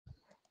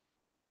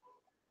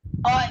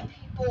Alright,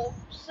 people.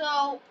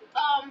 So,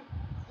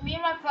 me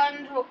and my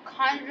friends were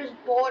kind of just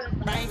bored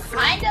and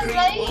kind of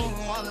late.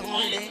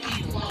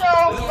 So,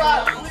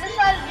 but we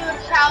decided to do a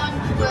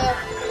challenge where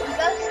we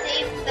gotta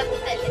stay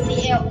in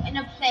the air in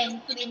a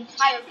plane for the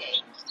entire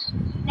game.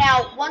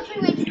 Now, once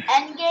we reach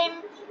end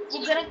game,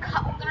 we're gonna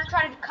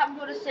try to come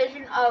to a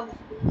decision of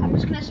I'm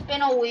just gonna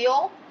spin a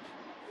wheel,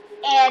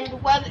 and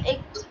whether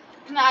it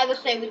can either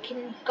say we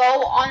can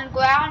go on the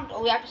ground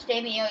or we have to stay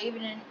in the air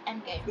even in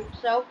end game.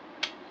 So,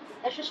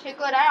 let's just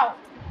figure it out.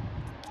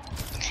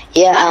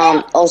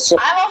 Yeah. Also.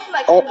 I'm also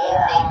like Oh,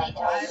 insanely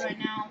tired right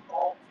now.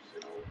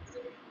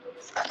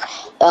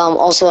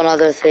 Also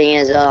another thing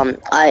is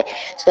I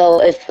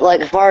so if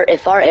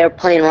our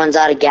airplane runs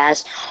out of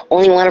gas,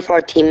 only one of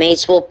our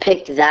teammates will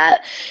pick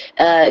that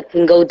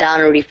can go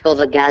down and refill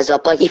the gas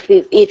up. Like if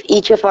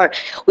each of our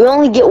we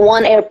only get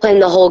one airplane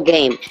the whole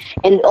game,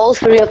 and all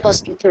three of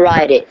us get to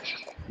ride it,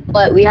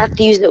 but we have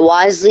to use it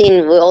wisely,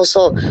 and we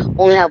also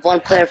only have one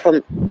player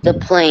from the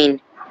plane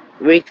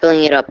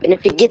refilling it up. And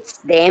if it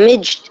gets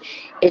damaged,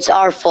 it's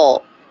our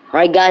fault,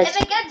 right, guys?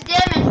 If it gets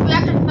damaged, we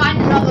have to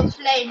find another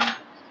plane.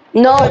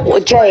 Or No,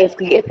 just Jay. wait.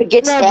 If it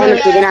gets No,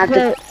 damaged, we're gonna have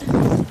to.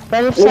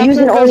 but if We're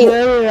using something goes only.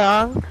 really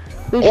wrong,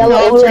 we Yeah, can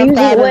all we're jump using.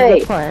 out of the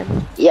Wait.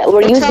 plane. Yeah,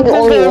 we're If using something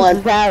only goes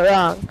one. that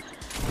wrong,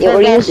 Yeah,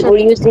 then that we're should.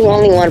 using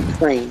only one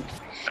plane.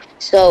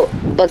 So,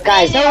 but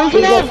guys, Maybe No,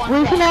 only have one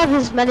we can plane. have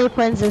as many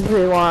planes as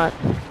we want.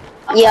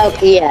 yeah, Okay,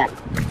 okay, yeah.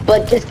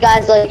 But just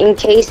guys, like in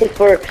case if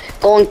we're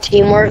going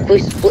teamwork, we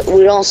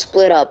don't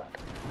split up.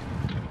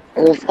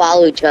 We'll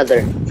follow each other,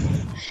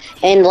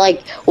 and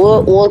like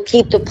we'll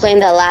keep the plane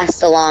that lasts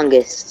the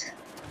longest.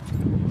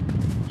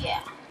 yeah.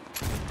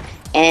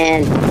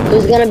 And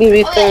who's gonna be Oh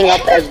refilling yeah,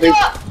 up if we're every?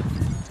 still,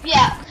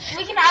 yeah,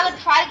 we can either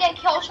try to get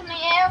kills from the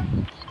air,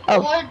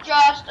 Oh. or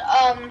just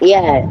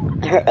Yeah.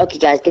 Okay,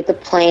 guys, get the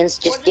planes.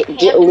 or Just just get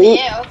camp in the loot.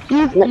 air.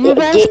 No,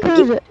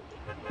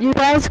 You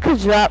guys could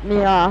drop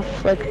me off.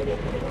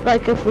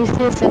 Like if we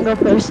see a single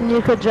person,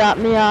 you could drop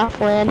me off,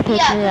 land, pick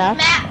Yeah, me cause up.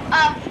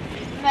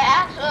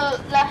 Max,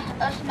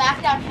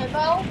 SmackDown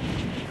Hippo,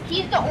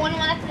 he's the only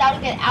one that's allowed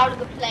to get out of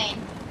the plane,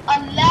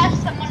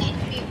 unless someone needs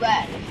to be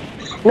red.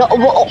 No,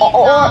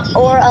 He's,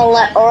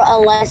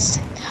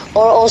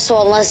 or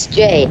also unless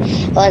Jay,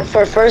 like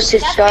for first to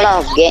that's start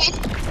off game.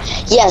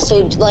 Yeah, so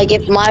like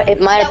if my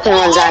Yeah, plane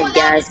runs out of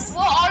gas.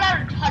 we're all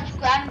allowed to touch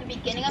ground at the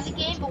beginning of the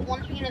game, but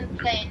once we get in the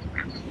plane,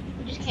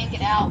 we just can't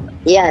get out.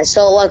 Yeah,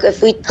 so like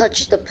if we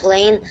touch the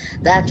plane,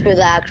 that's where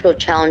the actual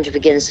challenge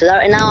begins. So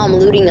right now I'm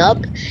looting up.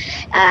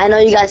 I know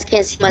you guys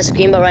can't see my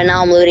screen, but right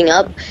now I'm looting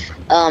up.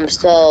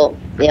 So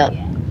yeah.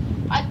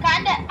 I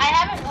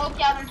haven't worked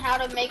out on how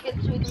to make it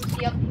so we can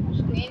see other people's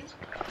screens,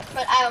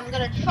 but I'm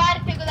gonna try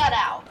to figure that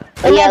out.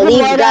 Yeah,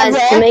 leave guys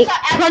to make.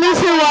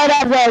 22 white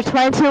out there.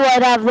 22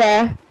 white out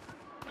there.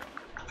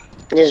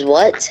 There's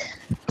what?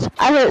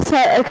 I heard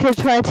okay,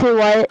 22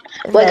 white.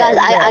 Wait, guys,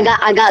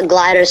 I got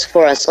gliders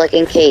for us, like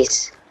in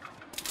case.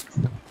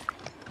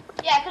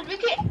 Yeah, cause we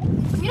don't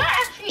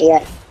actually.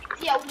 Yeah.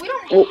 Yeah, we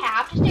don't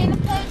have to stay in the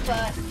plane,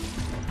 but.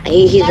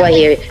 He's right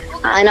here.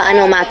 I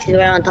know, Max. He's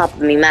right on top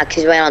of me. Max,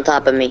 he's right on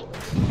top of me.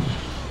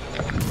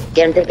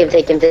 Get him,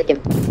 take him.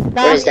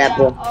 Where is that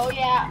boy? Oh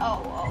yeah.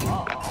 Oh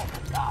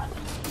my god.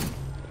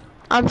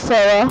 I'm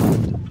solo.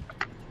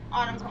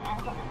 I'm coming.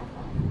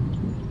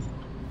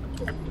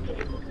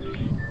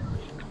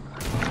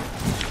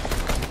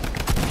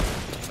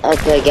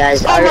 Okay,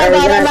 guys. Oh my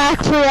god, I'm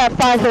actually at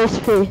 5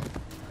 HP.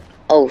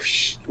 Oh,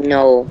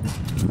 no.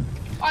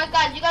 Alright,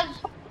 guys,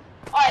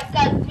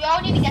 we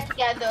all need to get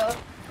together.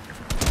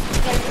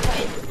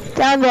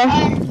 Down there.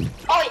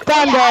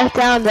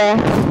 Down there.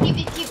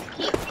 Keep.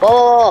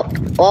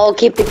 Oh,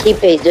 keep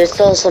it. There's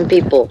still some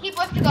people. Keep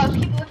lift to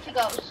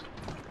goes.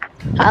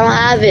 I don't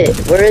have it.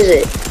 Where is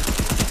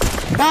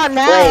it? Not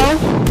now. Wait.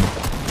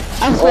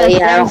 I swear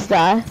yeah,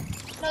 die.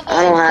 No,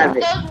 I don't have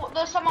it.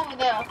 There's some over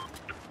there.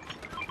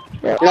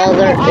 No,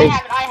 there is.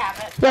 I have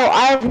it. Yo,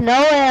 I have no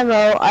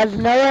ammo. I have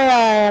no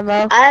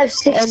ammo. I have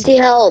 60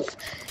 health.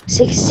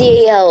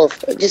 68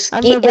 health. Just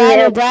I'm get in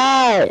there.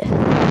 Die.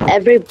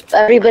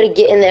 Everybody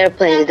get in the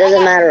airplane. It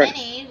doesn't matter.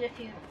 Minis if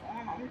you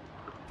want them.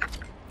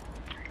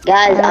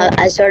 Guys,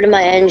 I started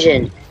my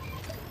engine.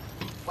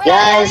 Wait,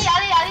 guys.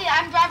 Ali,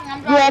 I'm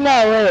driving. Yeah,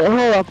 no, wait,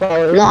 hold up,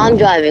 Ollie. No, I'm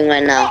driving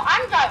right now. No,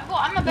 I'm driving. Well,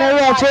 I'm a No, better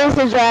yeah, driver. Jay's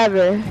the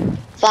driver.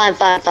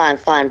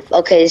 Fine.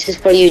 Okay, this is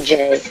for you,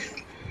 Jay.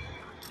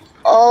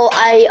 Oh,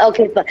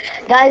 okay, but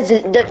guys,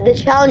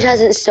 the challenge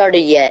hasn't started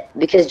yet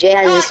because Jay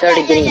hasn't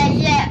started getting.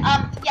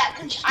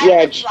 Cause I'm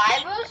the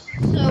driver,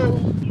 so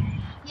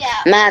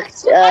yeah.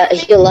 Max,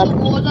 heal up.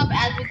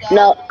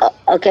 No,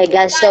 okay,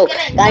 guys. So,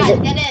 guys,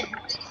 get in.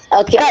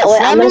 okay, Yes,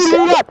 wait, I'm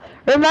gonna. up.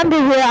 Remember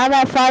here, I'm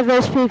at 5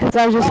 HP because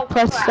I just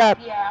pressed crap,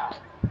 up yeah.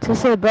 to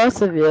say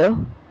both of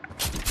you.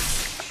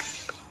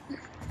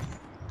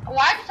 Well,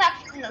 I just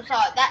actually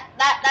saw it.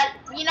 That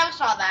you never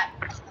saw that.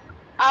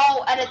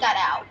 I'll edit that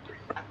out.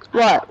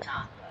 What?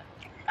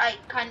 I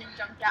kind of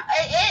jumped out.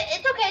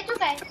 It's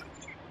okay.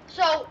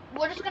 So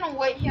we're just gonna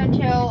wait here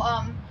until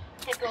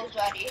Hippo's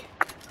ready.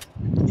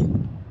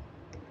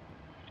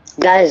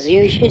 Guys,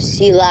 you should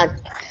see like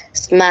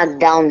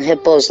Smackdown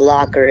Hippo's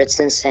locker. It's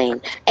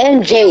insane.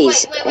 And Cue,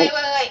 Jay's. wait.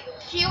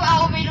 Cue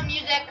elevator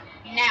music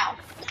now.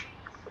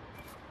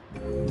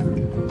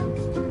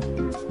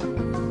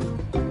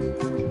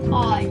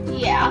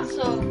 Yeah,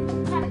 so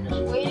kind of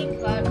just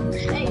waiting, but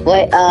hey.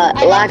 Wait, I hope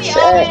the Lax,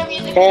 elevator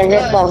music and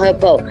is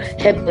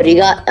good. Hippo,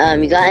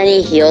 you got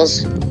any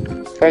heals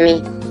for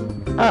me?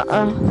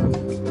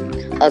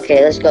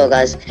 Okay, let's go,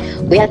 guys.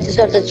 We have to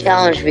start the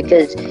challenge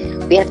because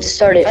we have to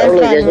start it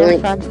early.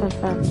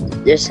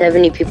 There's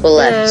 70 people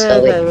left,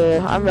 so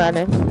I'm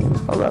running.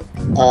 Hold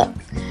up.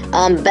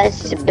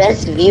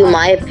 best view,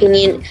 my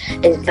opinion,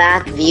 is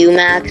back view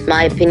max.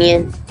 My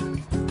opinion.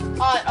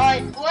 What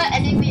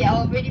ending the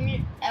elevator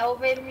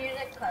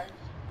music? Cause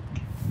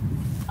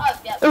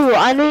yeah. Ooh,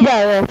 I need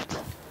that lift.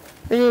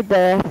 We need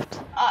the lift.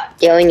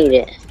 Yeah, we need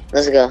it.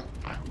 Let's go.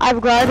 I've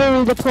got to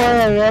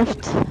redeploy a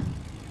lift.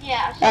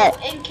 Yeah. So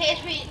in case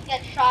we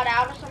get shot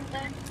out or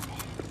something,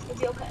 we'll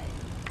be okay.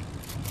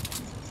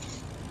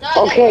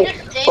 No, Okay.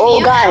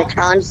 Oh god,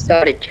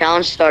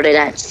 challenge started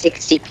at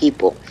 60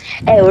 people.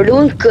 Hey, we're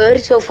doing good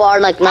so far,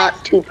 like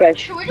not too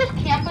pressure. Should we just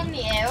camp in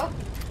the air?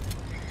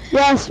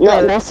 Yes, No.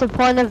 bro, that's the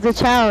point of the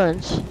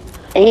challenge.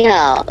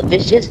 Yeah, but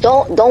just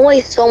don't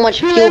waste so much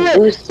fuel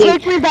boosting.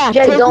 Take me back,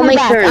 Just take don't me make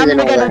back. turns I'm and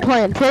gonna all get a that.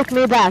 plane. Take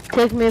me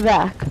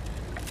back.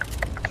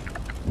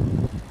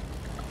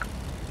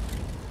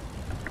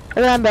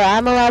 Remember,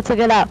 I'm allowed to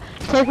get out.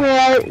 Take me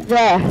right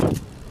there.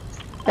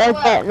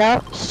 Right there.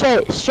 No,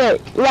 straight.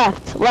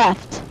 Left.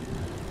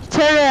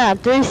 Turn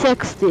around,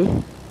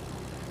 360.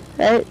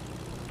 Right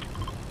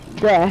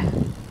there.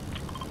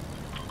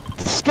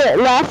 Straight,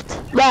 left.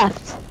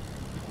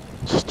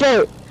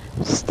 Straight.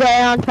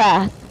 Stay on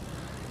path.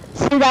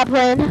 See that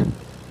plane?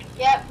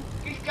 Yep.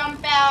 Just jump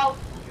out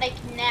like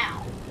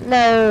now.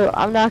 No,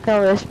 I'm not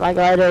gonna risk my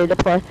glider to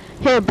deploy.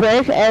 Here,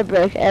 brake, air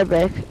brake.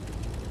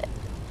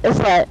 It's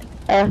right.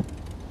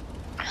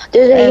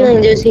 There's a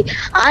healing,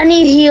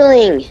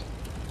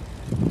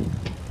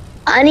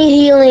 I need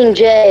healing,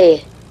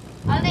 Jay.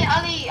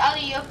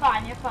 Ali, you're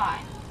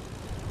fine.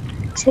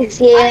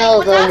 68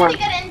 health, We're oh not my. gonna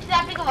get into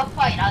that big of a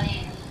fight,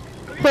 Ali.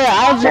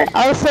 Here,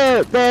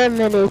 also, there are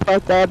minis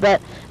right there,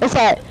 but it's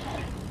right.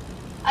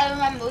 I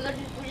remember,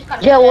 we just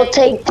gotta Yeah, we'll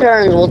stay.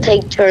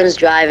 take turns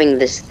driving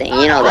this thing,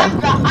 you know that.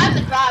 I'm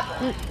the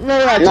driver.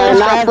 No,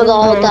 not for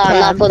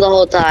the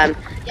whole time,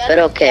 Yes, but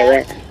okay,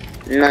 yes. wait.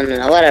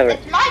 No, whatever.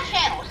 It's my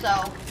channel,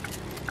 so.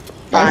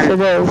 Yes, Fine.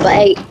 it is. But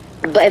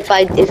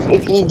hey,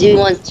 if you do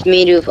want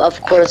me to,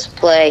 of course,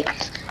 play,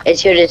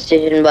 it's your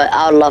decision, but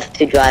I would love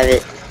to drive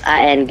it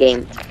at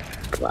endgame.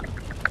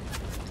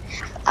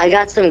 I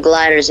got some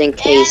gliders in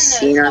case,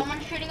 And you know.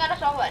 someone's shooting at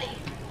us already.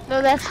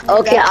 No, that's me.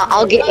 Okay,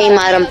 I'll get aim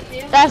item.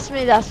 That's me.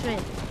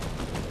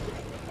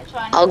 It's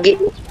fine. I'll get,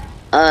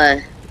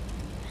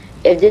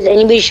 if there's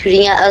anybody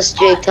shooting at us,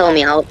 Jay, tell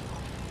me.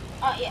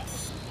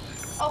 Yes.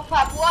 Oh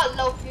crap, what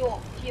low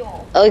fuel.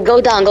 Oh,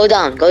 go down.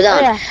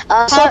 Yeah.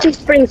 Salty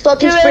Spring. Wait.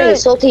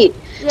 Salty.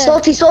 Yeah.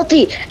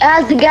 Salty.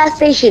 As the gas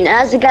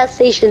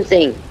station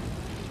thing.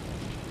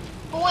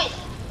 But wait.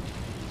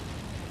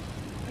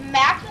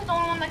 Max is the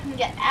only one that can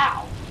get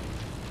out.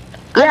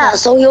 Yeah,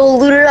 so he'll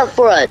loot it up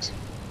for us.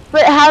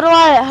 Wait, how do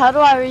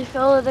I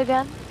refill it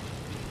again?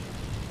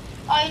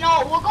 I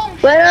know, we're going.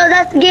 Wait, no,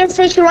 that's the gas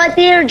station right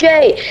there,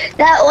 Jay.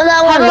 That one,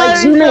 like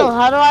zoom in.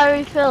 How do I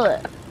refill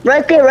it?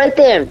 Right there.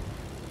 Okay,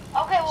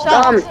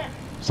 well,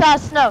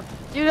 Shots, no.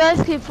 You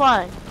guys keep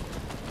flying.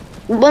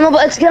 But no,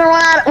 but it's gonna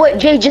run out. Wait,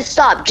 Jay, just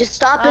stop. Just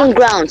stop in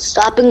ground.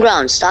 Stop in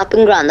ground.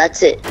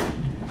 That's it.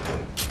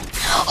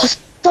 Oh,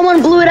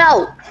 someone blew it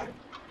out.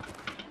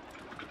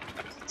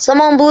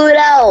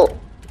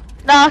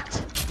 Knocked.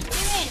 what do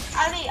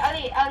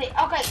you mean? Ali.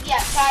 Okay,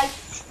 yeah,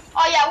 guys.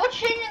 Oh yeah, we're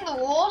changing the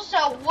rules,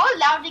 so we're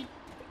allowed to,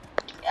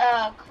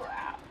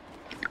 crap.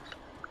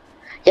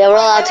 Yeah, we're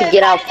allowed to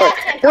get out for.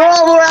 We're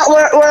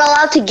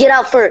allowed to get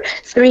out for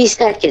 3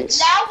 seconds.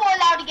 Now we're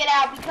allowed to get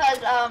out because,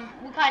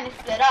 we kind of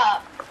split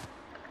up.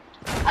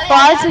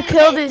 Why to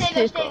kill these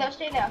people?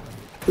 Stay there.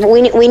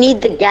 We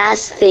need the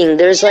gas thing.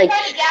 There's like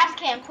Find a gas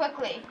can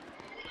quickly.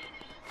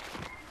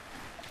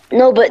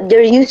 no, but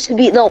there used to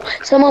be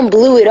someone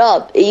blew it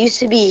up. It used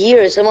to be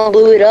here. Someone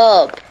blew it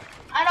up.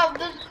 I know,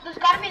 there's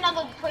gotta be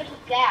another place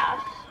with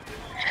gas.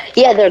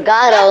 Yeah, there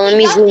gotta. Let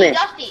me zoom in.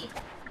 Dusty.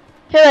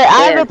 Here, wait,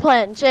 I have a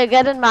plane. Jay,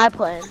 get in my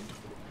plane.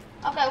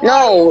 Okay,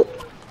 well, No.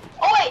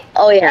 Oh wait.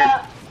 Oh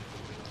yeah.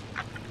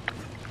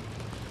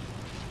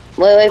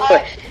 Wait for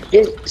it.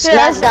 Just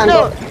smash down.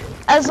 No,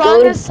 as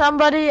long Go. as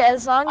somebody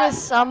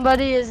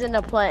is in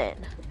a plane.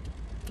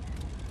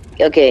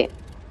 Okay.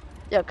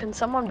 Yo, can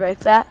someone break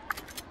that?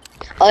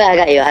 Oh yeah, I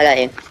got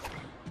you.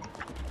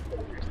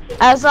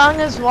 As long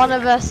as one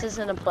of us is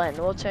in a plane,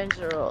 we'll change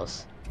the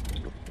rules.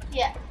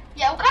 Yeah,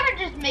 we're kind of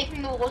just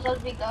making the rules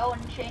as we go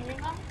and changing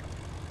them.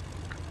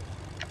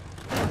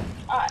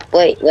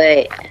 Alright.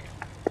 Wait.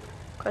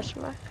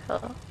 Question mark?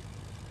 Hello?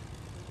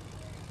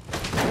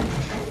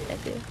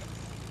 Thank you.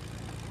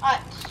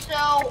 Alright,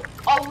 so,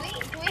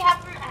 do we have,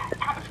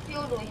 how much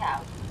fuel do we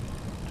have?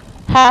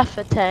 Half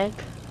a tank.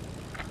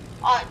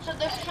 Alright, so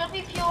there should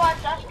be fuel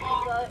at Dusty,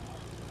 but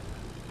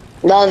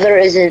No, there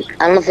isn't.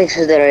 I don't think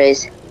so. There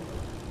is.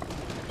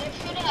 they're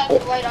shooting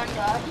like right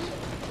under us.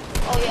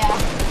 Oh yeah.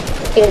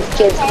 Kids,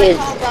 They're kids, probably kids.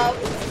 from above.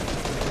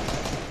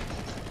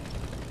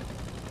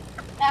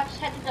 Max,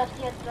 head to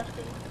Dusty, head to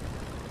Dusty.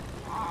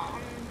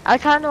 I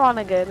kind of want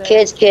to go there.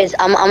 Kids, kids.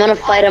 I'm gonna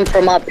fight them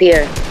from up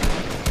here.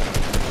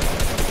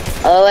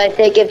 Oh wait,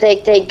 take it,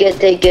 take good,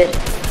 take good.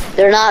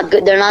 They're not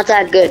good. They're not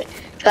that good.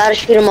 Try to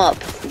shoot them up.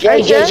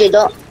 Right here? J,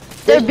 don't.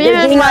 They're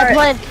beaming my our-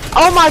 plane.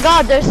 Oh my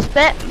god, they're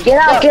Get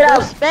out, get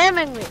out. They're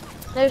spamming me.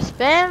 They're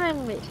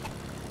spamming me.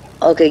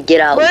 Okay,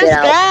 get out, Where's get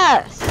out.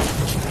 gas?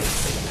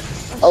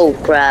 Oh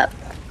crap.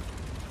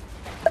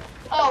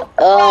 Oh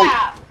Um,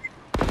 crap!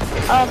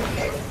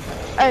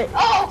 Alright,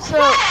 Oh so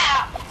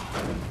crap!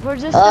 we're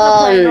just gonna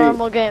play a Um,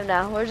 normal game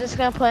now. We're just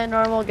gonna play a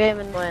normal game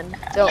and win.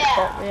 Don't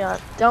Yeah.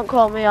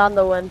 quote me on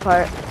the win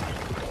part.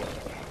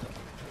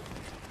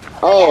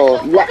 Oh,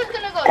 So we're just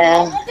gonna go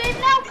normal game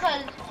now,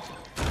 cause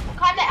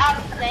we're kinda out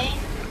of plane.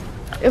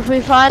 If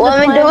we find well, a I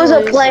mean, plane, there was a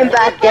we'll use plane it.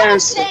 back there.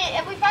 And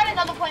If we find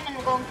another plane, then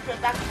we're going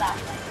straight back to that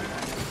plane.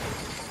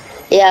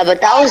 yeah,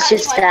 but that was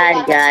just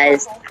sad,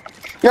 guys.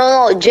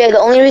 No, Jay, the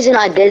only reason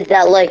I did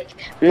that, like,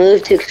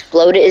 move to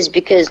explode it is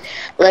because,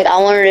 like, I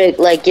wanted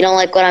to, like, you know,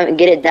 like, when I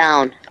get it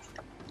down.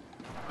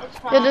 It's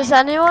Yeah, does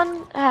fine.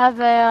 anyone have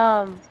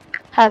a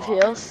have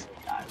heals?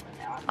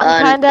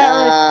 I'm Uh, kinda at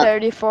like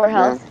 34 no.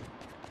 health.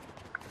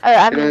 Or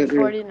I mean Mm-mm.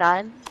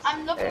 49.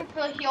 I'm looking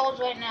for heals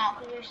right now,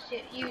 cause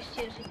you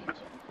seriously need to.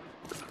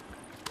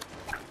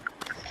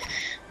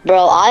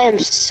 Bro, I am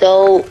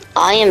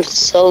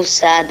so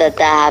sad that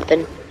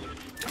happened.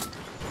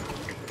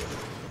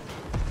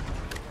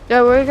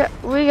 Yeah,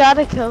 we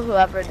gotta kill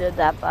whoever did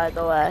that, by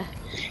the way.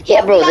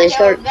 Yeah, bro, we they got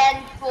start.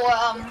 revenge for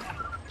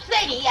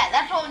Planey. Yeah,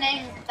 that's what we're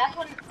naming. That's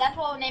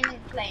what we're naming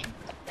the plane.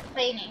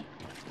 Planey.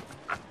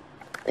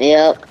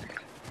 Yep.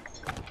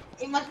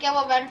 We must get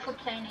revenge for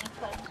Planey,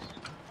 cause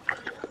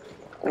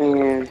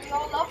Mm. we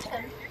all love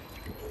him.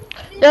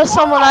 Yo,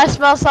 someone, I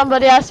smell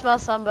somebody,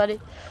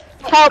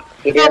 Help,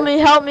 You help do? me,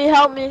 help me,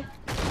 help me.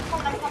 I'm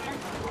coming.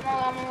 I'm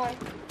on my way.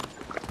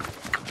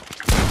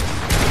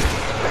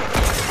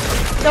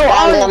 No,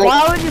 Down, Ari, down.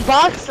 why would you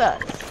box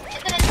us?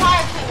 It's an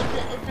entire team.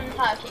 It's an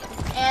entire team.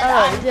 And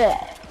Oh, I'm yeah.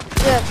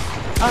 Yeah,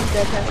 I'm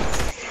dead now.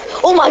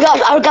 Oh my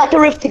gosh, I got the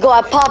rift to go.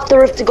 I popped the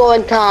rift to go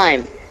in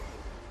time.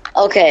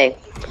 Okay.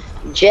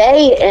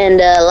 Jay and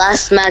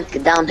last smack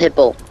down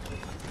hippo.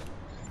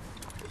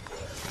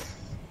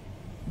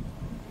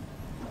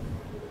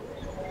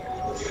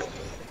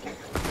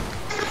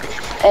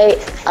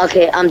 Hey,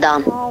 okay, I'm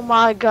down. Oh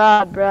my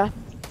god, bruh.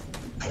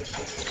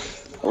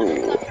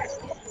 Ooh.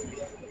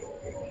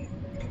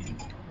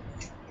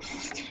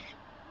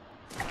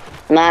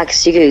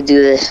 Max, you could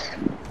do this.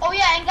 Oh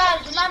yeah, and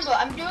guys, remember,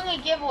 I'm doing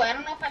a giveaway. I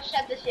don't know if I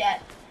said this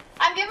yet.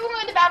 I'm giving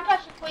away the battle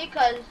pass for free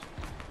because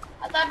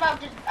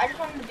I just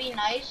wanted to be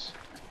nice.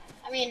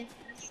 I mean,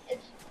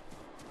 it's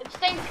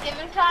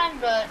Thanksgiving time,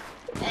 but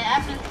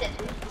I'm gonna say it's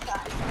Christmas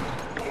time.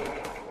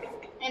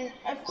 And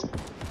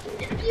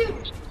if you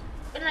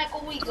in like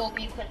a week, it'll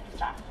be Christmas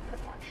time,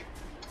 pretty much.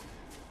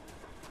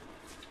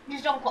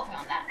 Just don't quote me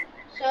on that.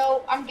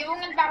 So I'm giving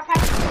away the battle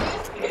pass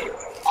for free.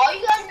 All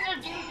you guys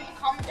need to do is just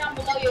comment down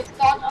below your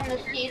thoughts on the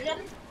season.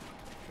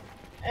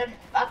 And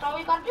that's all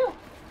we gotta do.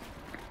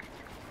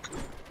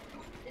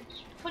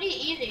 It's pretty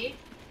easy.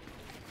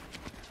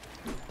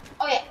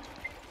 Okay.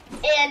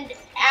 And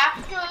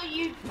after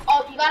you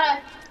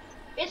gotta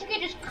basically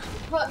just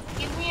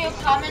give me your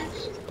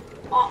comments.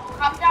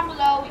 Comment down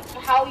below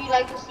how you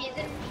like the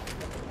season.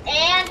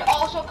 And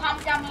also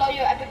comment down below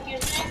your epic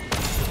username.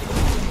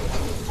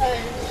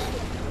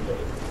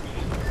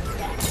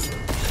 Yeah.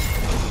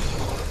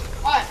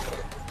 Alright.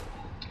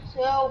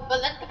 So,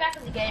 but let's get back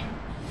to the game.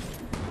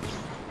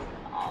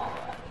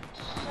 Alright,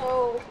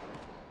 so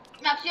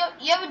Max,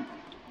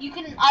 you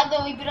can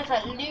either leave it as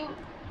a loot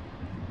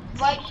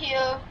right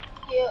here,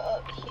 here.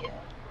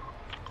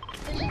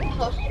 This is the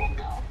closest one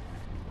though.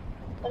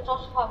 But it's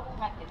also probably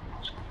might be the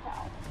most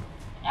power.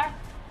 Yeah?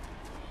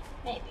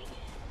 Maybe.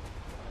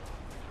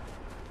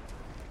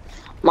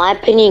 My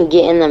opinion,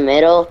 get in the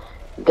middle,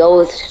 go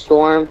with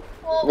Storm,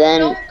 Well,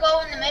 then don't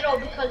go in the middle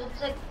because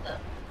it's like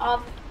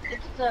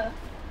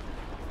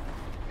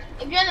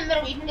if you're in the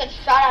middle, you can get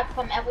shot at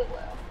from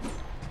everywhere.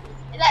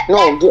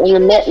 No, get in the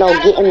mid. No,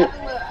 get in.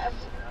 Everywhere,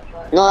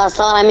 No, that's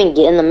not what I mean.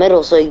 Get in the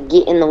middle so you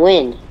get in the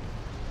wind.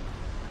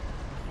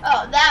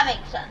 oh, that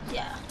makes sense,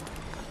 yeah.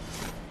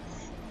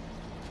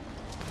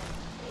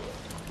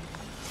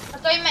 I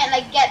thought you meant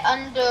like get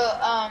under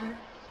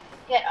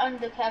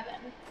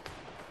Kevin.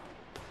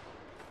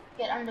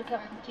 Get under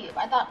Kevin's cube.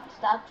 I thought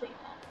that's what you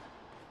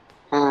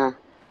meant.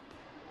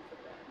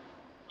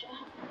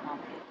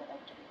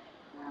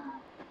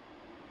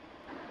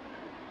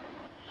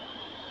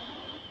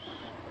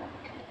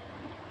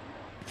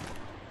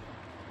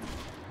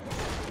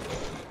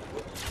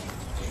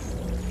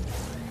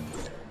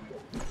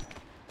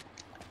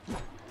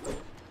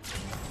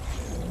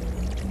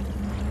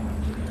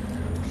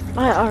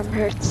 My arm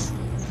hurts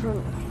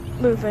from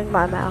moving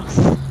my mouse.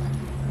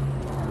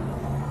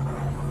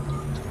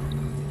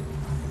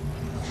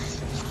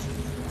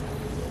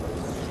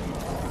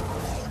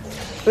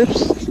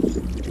 Oops.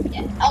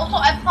 Yeah. Also,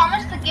 I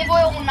promise the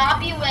giveaway will not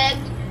be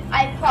rigged.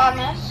 I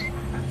promise.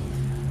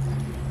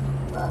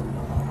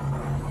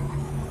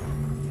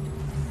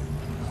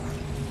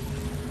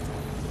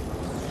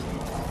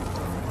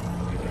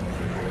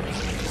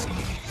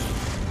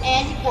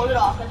 And he pulled it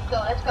off. Let's go.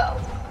 Let's go.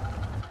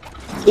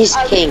 He's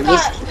king. We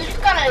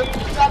just gotta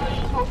shove it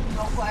in potion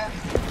real quick.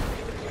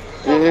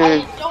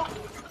 So,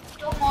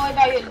 don't worry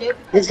about your loot.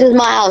 This is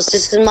my house.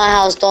 This is my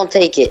house. Don't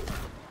take it.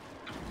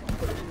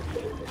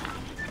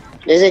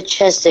 There's a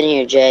chest in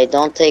here, Jay.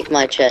 Don't take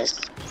my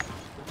chest.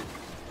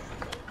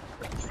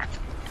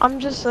 I'm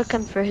just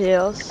looking for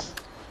heals.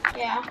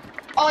 Yeah.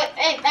 Oh, wait,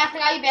 hey, Max, I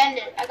got you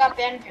bandaged. I got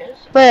bandages.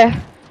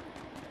 Where?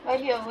 Right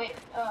here, wait,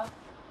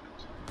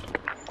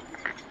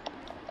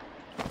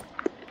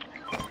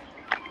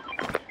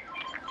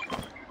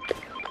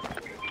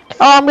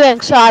 Oh, I'm getting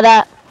shot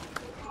at.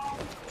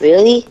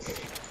 Really?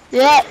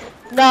 Yeah.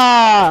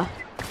 Nah.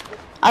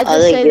 I just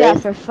they say good? that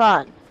for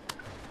fun.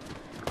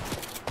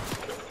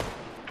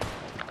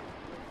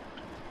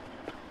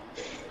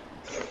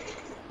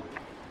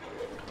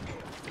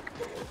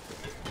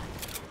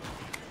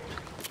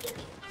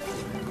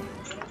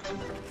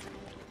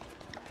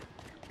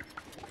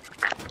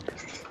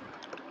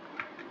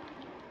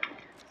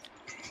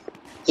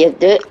 Yep,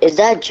 there, is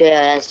that Jay?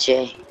 That's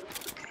Jay.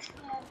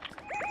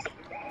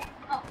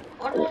 oh,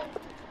 what is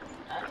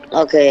it?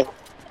 Okay.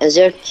 Is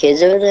there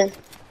kids over there?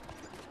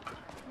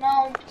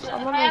 No,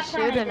 Someone is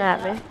shooting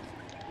at me.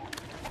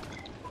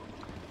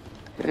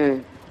 Hmm.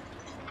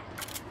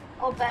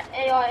 Oh, but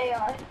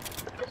AR.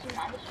 This is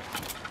mine.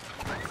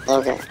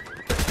 Okay.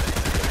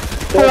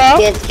 Hello?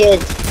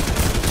 Kids.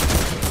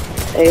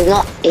 He's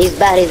not. He's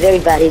bad. He's very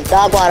bad. He's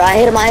dog water. I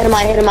hit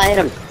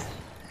him.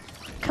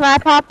 Can I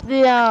pop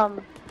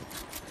the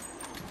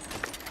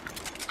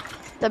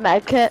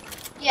med kit?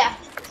 Yeah.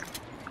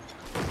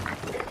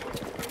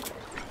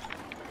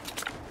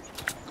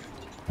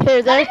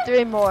 Here, there's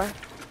 3 more.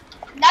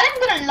 Not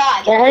even gonna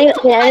lie.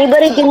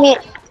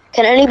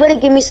 Can anybody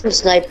give me some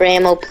sniper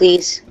ammo,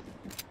 please?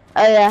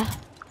 Oh yeah.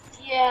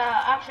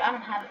 Yeah, actually, I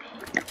don't have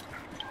any.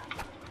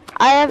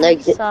 I have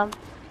Like, some.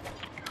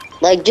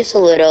 Like just a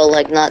little,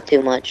 like not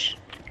too much.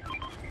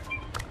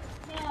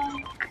 Yeah.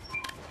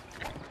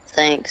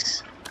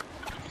 Thanks.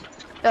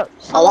 Oh,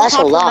 Oh, that's a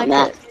pop the lot, med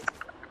man. kit.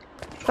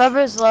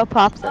 Whoever's low,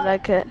 pop the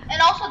med kit.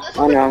 And also, this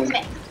Oh, no. is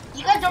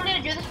you guys don't need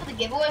to do this for the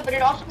giveaway, but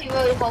it'd also be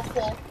really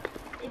helpful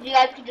if you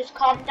guys could just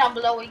comment down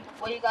below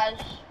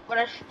what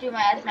I should do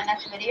as my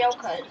next video,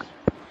 because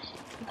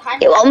I'm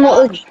kind of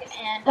stuck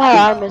and My I don't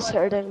arm know is what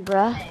hurting, to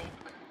bruh. think.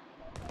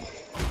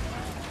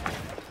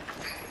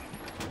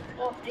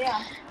 So,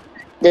 yeah.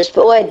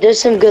 There's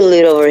some good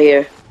loot over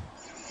here,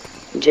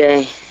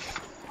 Jay.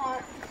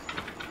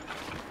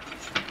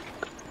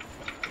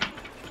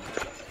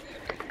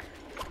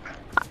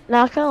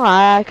 Not gonna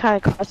lie, I kind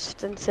of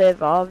clutched and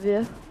saved all of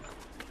you.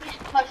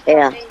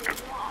 Yeah.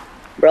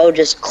 Bro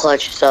just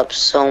clutches up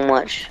so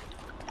much.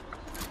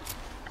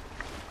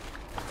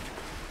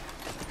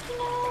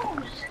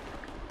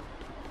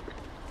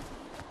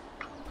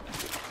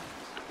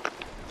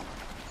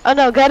 Oh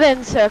no, get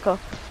in circle.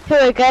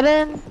 Here, get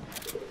in.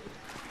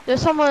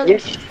 There's someone.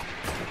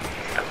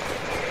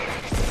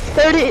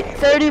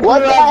 30 blue What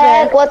the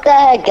heck? there. What the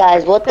heck,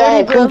 guys? What the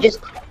heck? Who just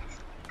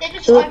They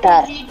just shoot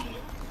that?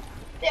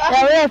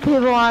 Yeah, we have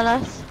people on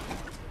us.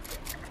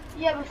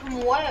 Yeah, but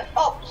from where?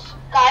 Oh,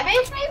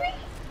 Skybase maybe?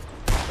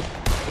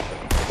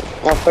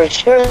 No, for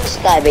sure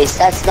Skybase.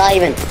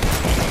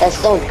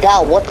 That's no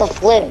doubt. What the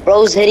flip?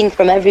 Bro's hitting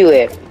from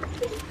everywhere.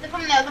 They're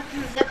from there.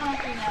 They're coming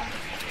from there.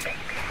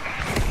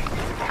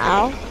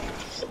 Ow.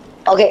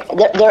 Okay,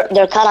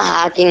 they're kind of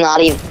hacking. Not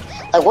even.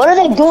 Like, what are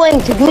they doing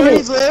to do 30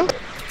 this? blue.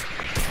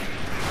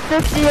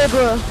 50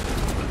 blue.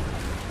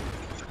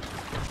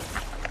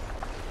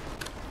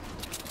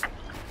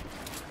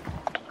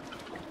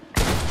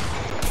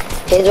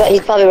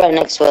 He's probably right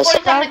next to us.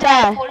 47, Don't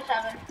die.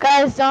 47.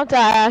 Guys, don't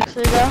die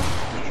actually though.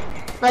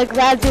 Like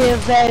that'd be a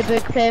very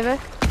big favor.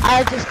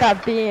 I just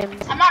got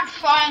beamed. I'm not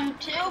trying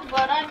to,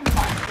 but I'm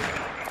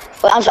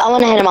trying. But I'm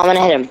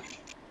gonna hit him.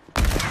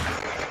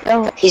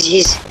 Yo,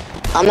 He's.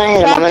 I'm gonna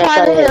hit him. stop I'm gonna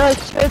trying try to to hit hit him. like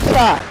straight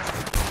shots.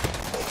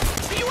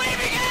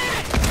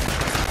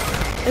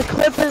 The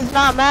clip does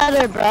not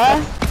matter,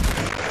 bruh.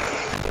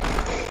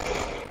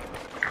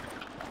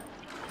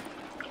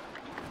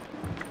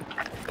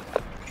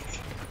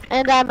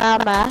 And I'm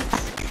out, Max.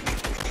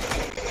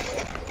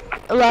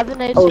 11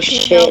 HP. Oh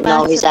shit!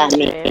 No, he's at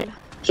me.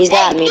 He's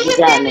at me.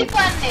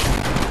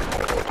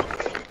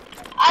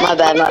 My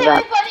bad. Funny,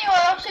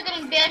 or else you're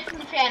getting banned from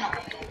the channel.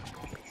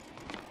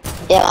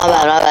 Yeah, my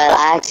bad.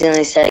 I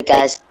accidentally said it,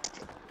 guys.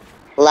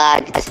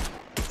 Lagged.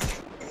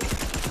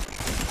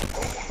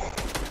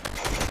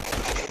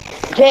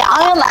 Jay,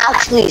 I am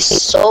actually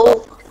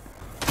so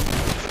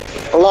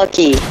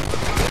lucky.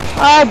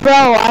 Oh, bro,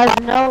 I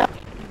know.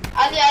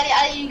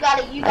 Ali, you got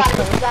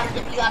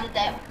it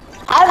there.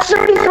 I have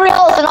 33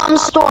 health and I'm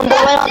stormed.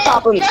 They're right on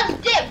top of me.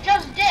 Just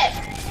dip.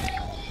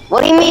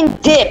 What do you mean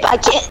dip? I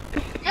can't.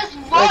 Just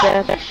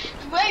run.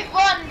 straight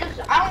run, just,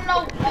 I don't know,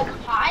 like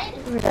hide?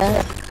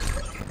 Yeah.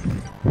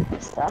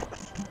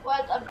 Sucks.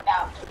 What's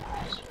about to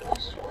die, I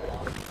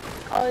swear.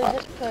 Oh, you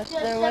just push.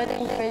 They're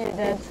waiting for you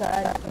dead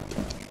side.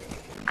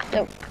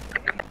 Yep.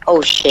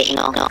 Oh shit,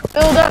 no.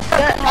 Build up,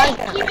 get Hey,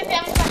 high. keep it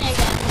family friendly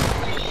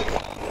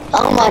again.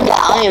 Oh my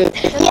god, I am.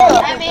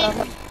 I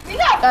mean, we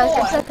got Guys,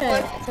 four. it's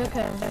okay. but It's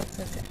okay. It's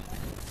okay.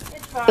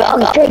 It's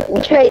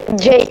fine.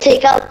 Jay,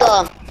 take out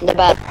the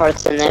bad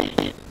parts in there.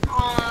 Okay.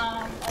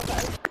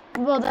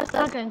 Well, that's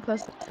not getting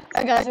close.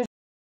 Alright, guys,